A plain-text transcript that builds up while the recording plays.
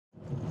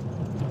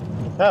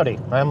Howdy,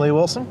 I'm Lee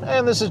Wilson,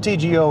 and this is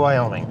TGO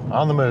Wyoming,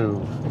 on the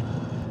move.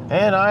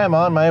 And I am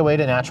on my way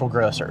to Natural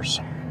Grocers.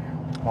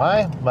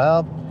 Why?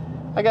 Well,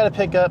 I gotta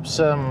pick up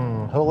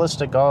some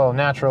holistic,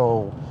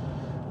 all-natural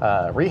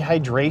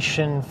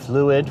rehydration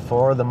fluid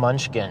for the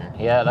munchkin.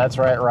 Yeah, that's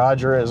right,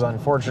 Roger is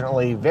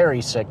unfortunately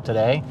very sick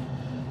today.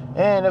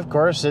 And of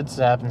course, it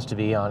happens to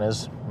be on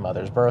his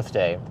mother's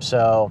birthday.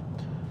 So,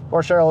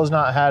 poor Cheryl has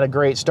not had a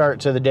great start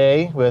to the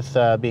day with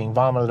being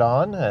vomited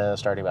on,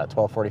 starting about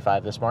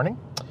 12:45 this morning.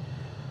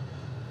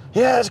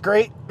 Yeah, it's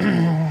great.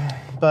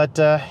 But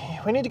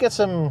we need to get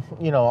some,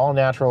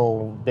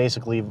 all-natural,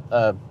 basically,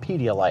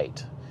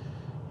 Pedialyte.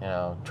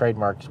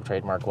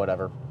 Trademark,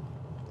 whatever.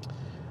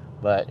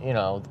 But,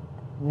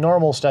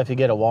 normal stuff you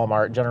get at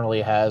Walmart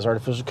generally has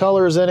artificial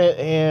colors in it,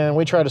 and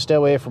we try to stay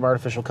away from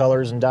artificial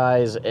colors and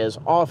dyes as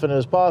often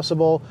as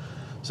possible.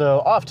 So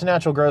off to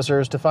Natural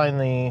Grocers to find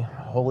the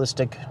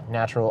holistic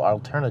natural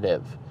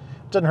alternative.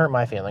 It doesn't hurt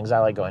my feelings. I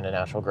like going to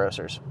Natural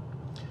Grocers.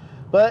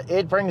 But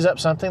it brings up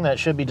something that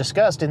should be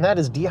discussed, and that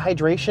is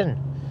dehydration.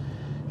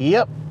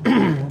 Yep.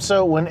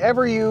 So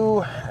whenever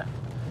you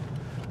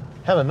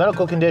have a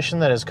medical condition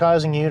that is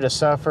causing you to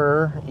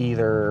suffer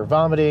either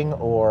vomiting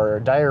or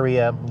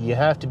diarrhea, you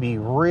have to be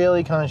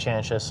really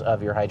conscientious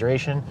of your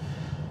hydration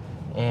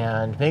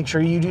and make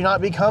sure you do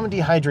not become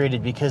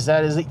dehydrated, because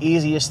that is the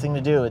easiest thing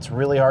to do. It's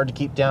really hard to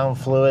keep down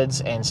fluids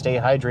and stay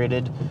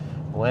hydrated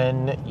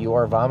when you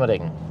are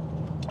vomiting.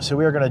 So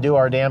we are going to do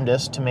our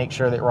damnedest to make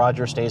sure that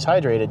Roger stays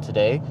hydrated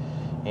today,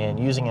 and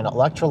using an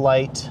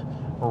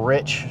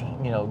electrolyte-rich,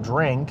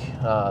 drink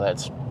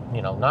that's,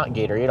 not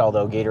Gatorade,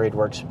 although Gatorade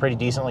works pretty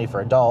decently for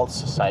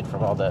adults, aside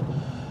from all the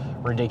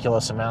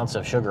ridiculous amounts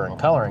of sugar and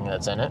coloring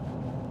that's in it.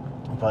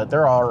 But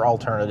there are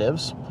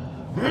alternatives.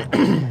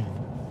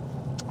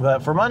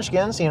 But for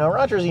munchkins,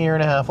 Roger's a year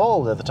and a half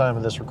old at the time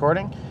of this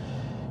recording.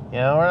 We're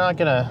not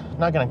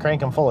gonna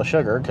crank him full of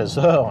sugar, because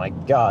oh my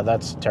God,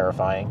 that's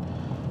terrifying.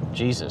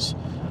 Jesus.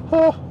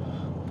 Oh,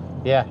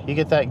 yeah, you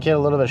get that kid a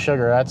little bit of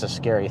sugar, that's a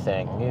scary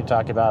thing. You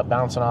talk about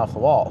bouncing off the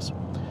walls.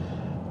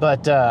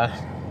 But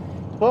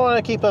we want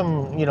to keep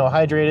him,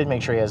 hydrated,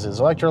 make sure he has his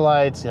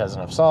electrolytes, he has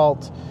enough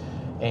salt,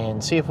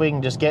 and see if we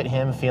can just get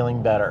him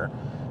feeling better.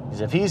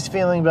 Because if he's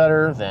feeling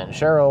better, then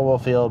Cheryl will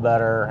feel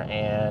better,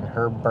 and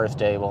her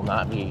birthday will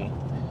not be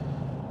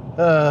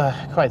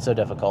quite so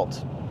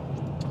difficult.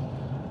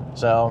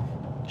 So,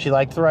 she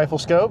liked the rifle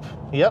scope.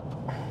 Yep.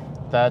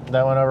 That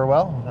went over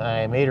well.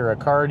 I made her a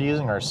card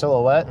using our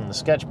silhouette and the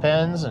sketch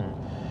pens and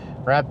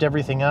wrapped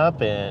everything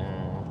up in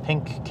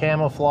pink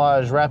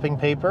camouflage wrapping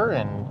paper,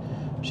 and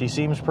she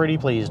seems pretty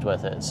pleased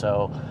with it.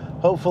 So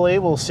hopefully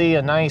we'll see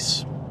a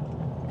nice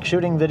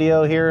shooting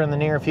video here in the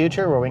near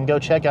future where we can go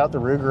check out the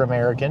Ruger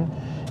American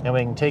and we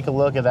can take a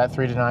look at that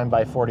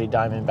 3-9x40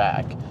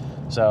 Diamondback.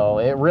 So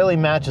it really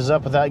matches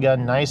up with that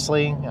gun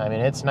nicely. I mean,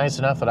 it's nice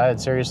enough that I had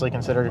seriously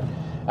considered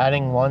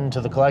adding one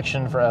to the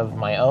collection of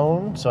my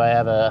own, so I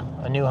have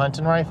a new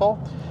hunting rifle.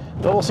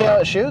 But we'll see how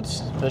it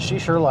shoots, but she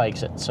sure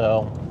likes it.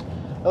 So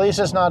at least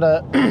it's not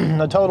a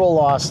total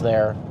loss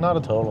there. Not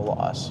a total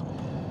loss.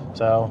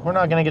 So we're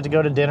not going to get to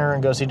go to dinner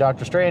and go see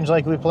Doctor Strange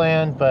like we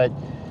planned, but,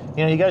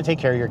 you got to take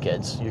care of your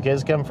kids. Your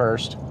kids come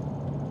first.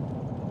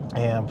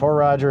 And poor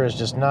Roger is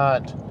just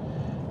not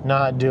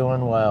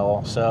doing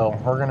well. So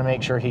we're going to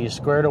make sure he's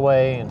squared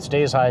away and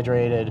stays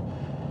hydrated.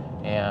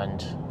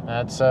 And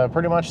that's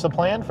pretty much the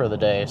plan for the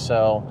day.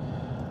 So,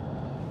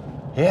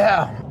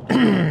 yeah,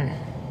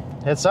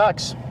 it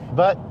sucks.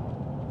 But,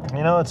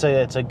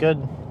 it's a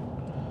good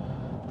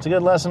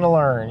lesson to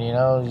learn. You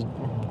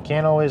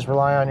can't always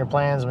rely on your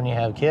plans when you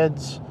have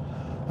kids.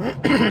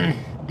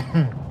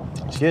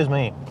 Excuse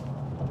me.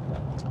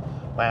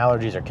 My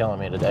allergies are killing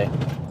me today.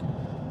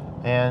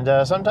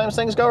 And sometimes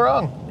things go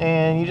wrong,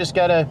 and you just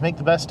gotta make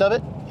the best of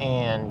it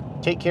and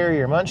take care of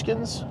your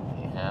munchkins,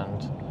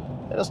 and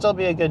it'll still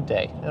be a good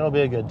day. It'll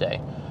be a good day.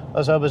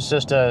 Let's hope it's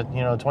just a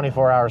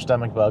 24-hour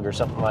stomach bug or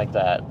something like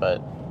that.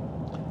 But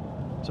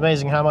it's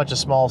amazing how much a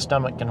small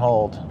stomach can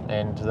hold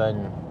and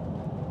then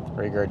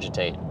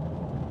regurgitate.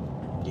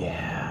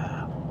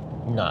 Yeah,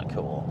 not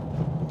cool.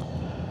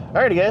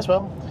 Alrighty, guys.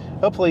 Well,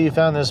 hopefully you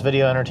found this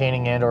video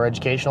entertaining and or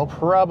educational.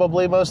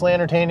 Probably mostly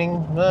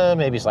entertaining,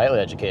 maybe slightly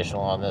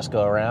educational on this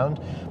go around.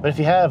 But if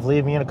you have,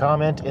 leave me a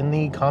comment in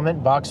the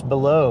comment box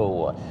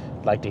below.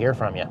 I'd like to hear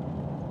from you.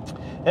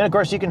 And of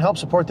course, you can help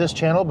support this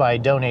channel by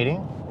donating,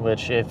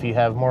 which if you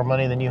have more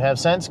money than you have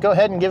sense, go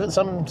ahead and give it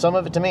some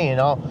of it to me,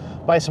 and I'll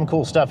buy some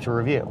cool stuff to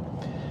review.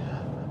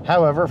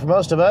 However, for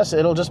most of us,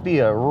 it'll just be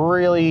a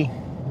really,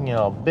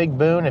 big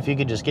boon if you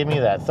could just give me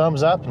that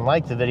thumbs up and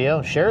like the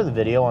video, share the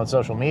video on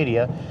social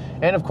media,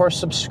 and of course,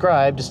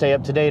 subscribe to stay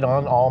up to date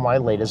on all my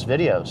latest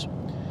videos.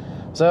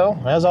 So,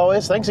 as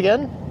always, thanks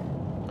again,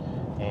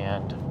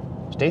 and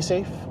stay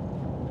safe,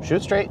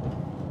 shoot straight.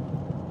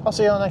 I'll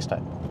see you all next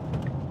time.